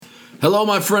Hello,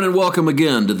 my friend, and welcome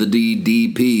again to the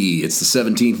DDP. It's the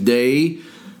 17th day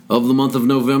of the month of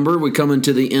November. We come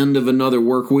into the end of another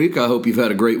work week. I hope you've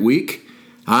had a great week.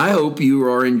 I hope you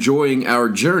are enjoying our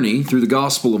journey through the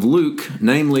Gospel of Luke,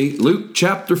 namely Luke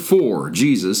chapter 4,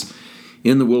 Jesus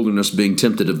in the wilderness being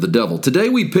tempted of the devil. Today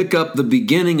we pick up the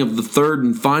beginning of the third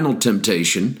and final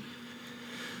temptation.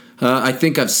 I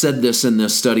think I've said this in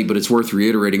this study, but it's worth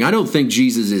reiterating. I don't think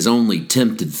Jesus is only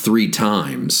tempted 3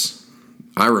 times.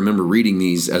 I remember reading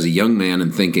these as a young man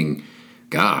and thinking,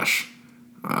 gosh,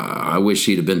 I wish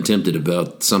he'd have been tempted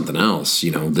about something else,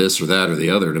 this or that or the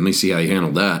other. Let me see how he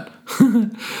handled that.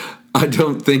 I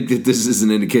don't think that this is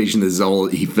an indication that this is all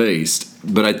he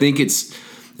faced, but I think it's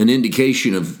an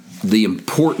indication of the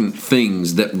important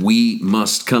things that we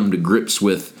must come to grips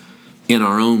with in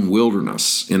our own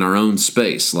wilderness, in our own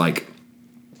space, like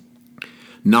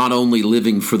not only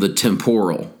living for the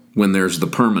temporal when there's the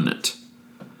permanent,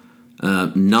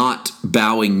 not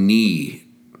bowing knee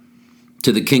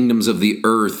to the kingdoms of the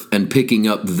earth and picking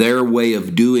up their way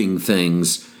of doing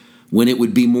things when it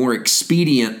would be more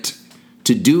expedient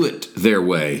to do it their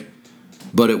way,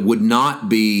 but it would not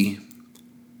be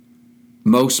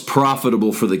most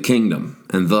profitable for the kingdom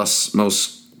and thus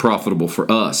most profitable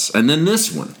for us. And then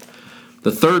this one,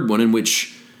 the third one, in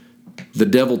which the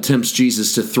devil tempts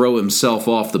Jesus to throw himself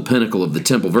off the pinnacle of the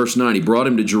temple. Verse 9, he brought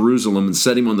him to Jerusalem and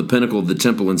set him on the pinnacle of the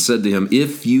temple and said to him,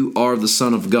 "If you are the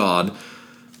Son of God,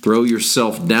 throw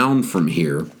yourself down from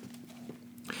here."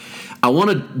 I want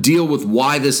to deal with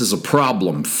why this is a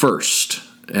problem first.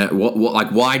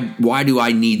 Why do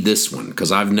I need this one?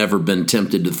 Because I've never been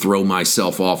tempted to throw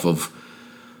myself off of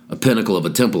a pinnacle of a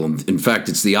temple. In fact,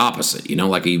 it's the opposite.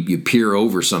 Like you peer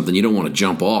over something, you don't want to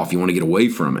jump off. You want to get away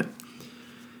from it.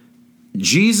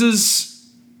 Jesus,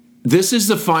 this is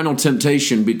the final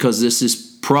temptation because this is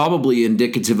probably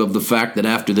indicative of the fact that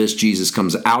after this, Jesus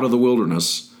comes out of the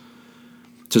wilderness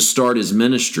to start his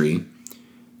ministry.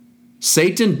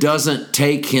 Satan doesn't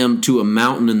take him to a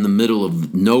mountain in the middle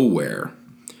of nowhere.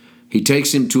 He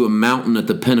takes him to a mountain at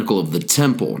the pinnacle of the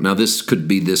temple. Now, this could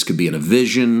be in a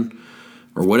vision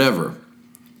or whatever.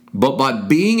 But by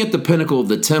being at the pinnacle of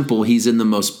the temple, he's in the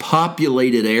most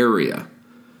populated area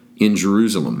in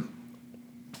Jerusalem.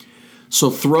 So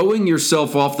throwing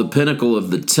yourself off the pinnacle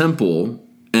of the temple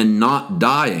and not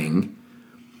dying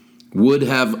would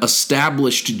have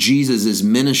established Jesus'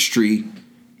 ministry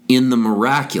in the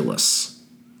miraculous.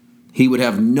 He would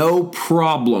have no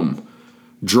problem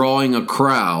drawing a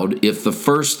crowd if the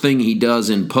first thing he does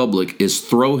in public is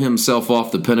throw himself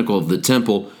off the pinnacle of the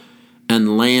temple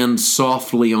and land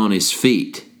softly on his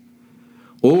feet.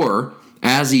 Or,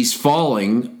 as he's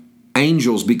falling,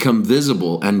 angels become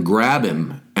visible and grab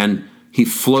him and he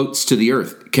floats to the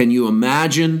earth. Can you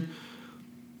imagine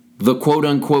the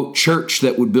quote-unquote church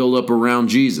that would build up around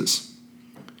Jesus?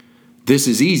 This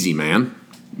is easy, man.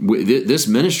 This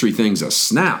ministry thing's a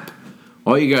snap.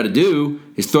 All you got to do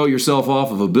is throw yourself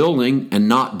off of a building and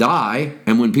not die,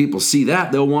 and when people see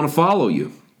that, they'll want to follow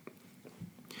you.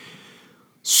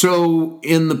 So,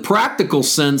 in the practical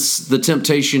sense, the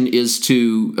temptation is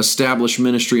to establish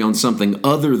ministry on something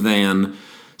other than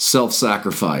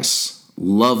self-sacrifice.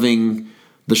 Loving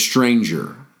the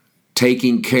stranger,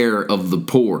 taking care of the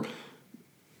poor.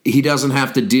 He doesn't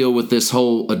have to deal with this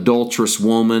whole adulterous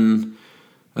woman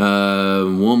at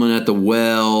the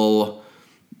well,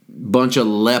 bunch of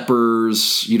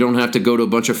lepers. You don't have to go to a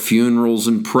bunch of funerals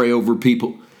and pray over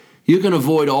people. You can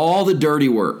avoid all the dirty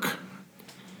work.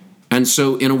 And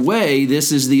so, in a way,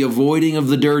 this is the avoiding of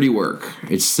the dirty work.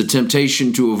 It's the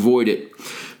temptation to avoid it.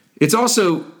 It's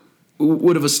also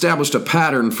would have established a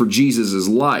pattern for Jesus'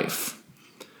 life.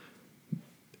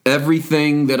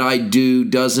 Everything that I do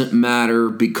doesn't matter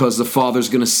because the Father's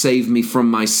going to save me from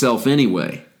myself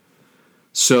anyway.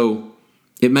 So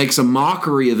it makes a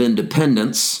mockery of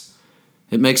independence.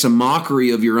 It makes a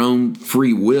mockery of your own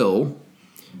free will.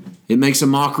 It makes a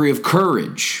mockery of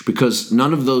courage because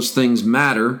none of those things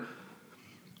matter.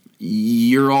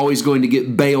 You're always going to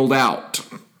get bailed out.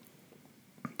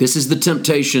 This is the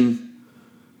temptation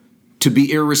to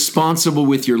be irresponsible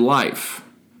with your life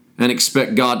and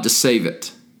expect God to save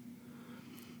it.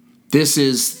 This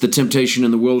is the temptation in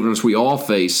the wilderness we all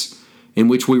face, in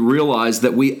which we realize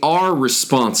that we are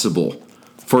responsible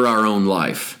for our own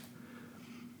life,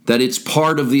 that it's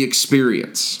part of the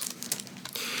experience.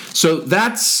 So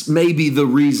that's maybe the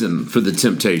reason for the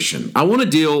temptation. I want to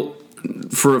deal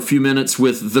for a few minutes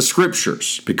with the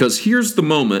scriptures, because here's the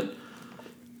moment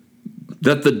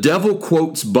that the devil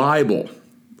quotes Bible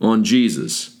on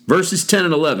Jesus. Verses 10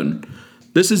 and 11.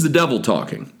 This is the devil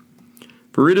talking.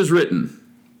 For it is written,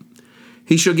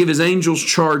 "He shall give his angels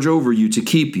charge over you to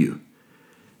keep you,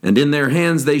 and in their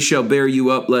hands they shall bear you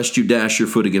up, lest you dash your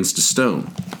foot against a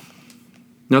stone.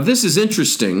 Now this is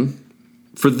interesting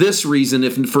for this reason,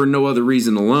 if for no other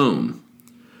reason alone.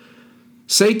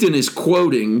 Satan is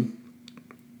quoting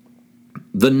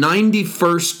the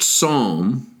 91st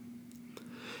Psalm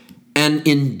and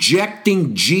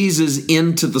injecting Jesus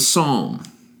into the psalm.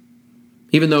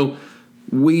 Even though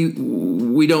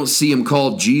we don't see him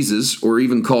called Jesus or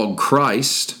even called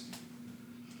Christ.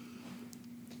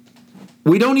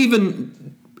 We don't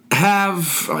even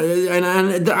have,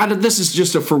 and this is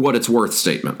just a for what it's worth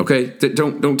statement, okay?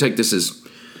 Don't take this as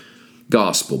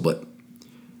gospel, but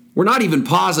we're not even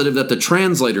positive that the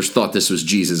translators thought this was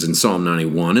Jesus in Psalm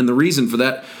 91. And the reason for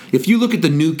that, if you look at the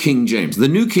New King James, the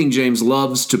New King James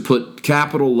loves to put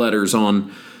capital letters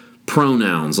on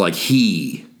pronouns like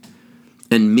he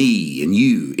and me and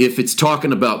you, if it's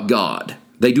talking about God.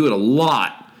 They do it a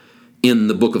lot in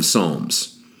the book of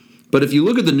Psalms. But if you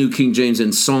look at the New King James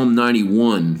in Psalm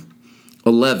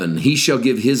 91:11, he shall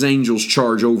give his angels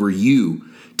charge over you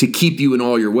to keep you in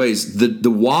all your ways.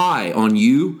 The Y on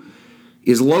you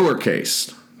is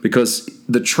lowercase because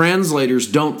the translators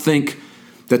don't think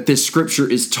that this scripture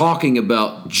is talking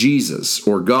about Jesus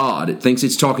or God. It thinks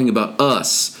it's talking about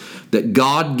us, that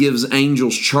God gives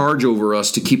angels charge over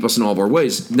us to keep us in all of our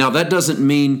ways. Now, that doesn't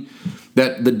mean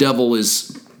that the devil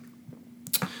is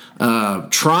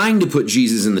trying to put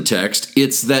Jesus in the text.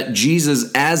 It's that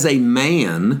Jesus as a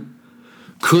man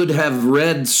could have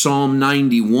read Psalm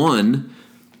 91,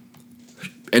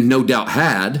 and no doubt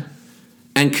had,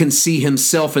 and can see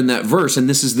himself in that verse. And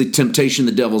this is the temptation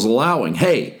the devil's allowing.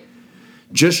 Hey,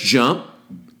 just jump.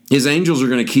 His angels are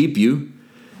going to keep you,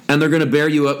 and they're going to bear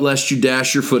you up lest you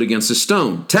dash your foot against a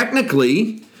stone.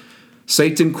 Technically,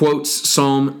 Satan quotes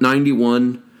Psalm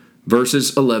 91,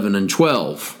 verses 11 and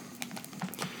 12.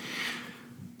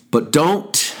 But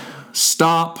don't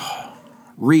stop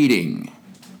reading.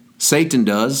 Satan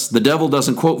does. The devil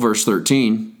doesn't quote verse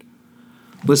 13.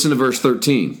 Listen to verse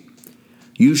 13.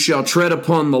 You shall tread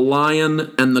upon the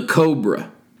lion and the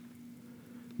cobra,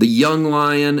 the young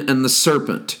lion and the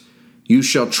serpent. You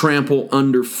shall trample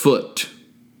underfoot.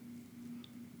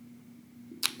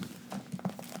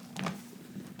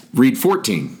 Read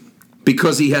 14.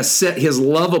 Because he has set his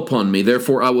love upon me,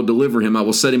 therefore I will deliver him. I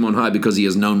will set him on high because he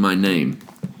has known my name.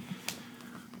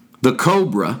 The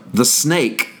cobra, the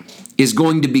snake, is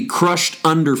going to be crushed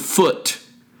underfoot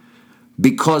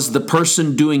because the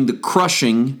person doing the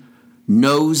crushing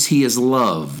knows he is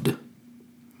loved.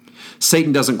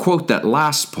 Satan doesn't quote that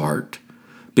last part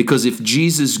because if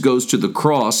Jesus goes to the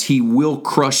cross, he will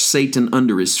crush Satan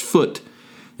under his foot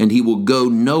and he will go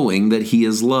knowing that he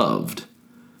is loved.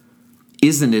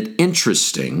 Isn't it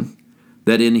interesting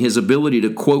that in his ability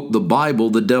to quote the Bible,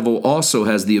 the devil also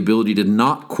has the ability to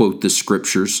not quote the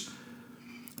scriptures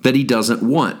that he doesn't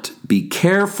want? Be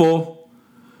careful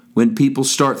when people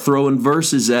start throwing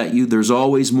verses at you. There's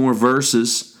always more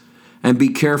verses. And be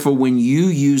careful when you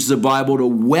use the Bible to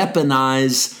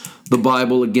weaponize the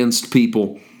Bible against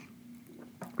people.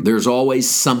 There's always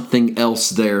something else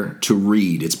there to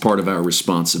read. It's part of our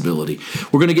responsibility.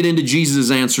 We're going to get into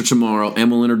Jesus' answer tomorrow,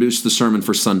 and we'll introduce the sermon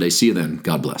for Sunday. See you then.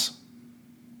 God bless.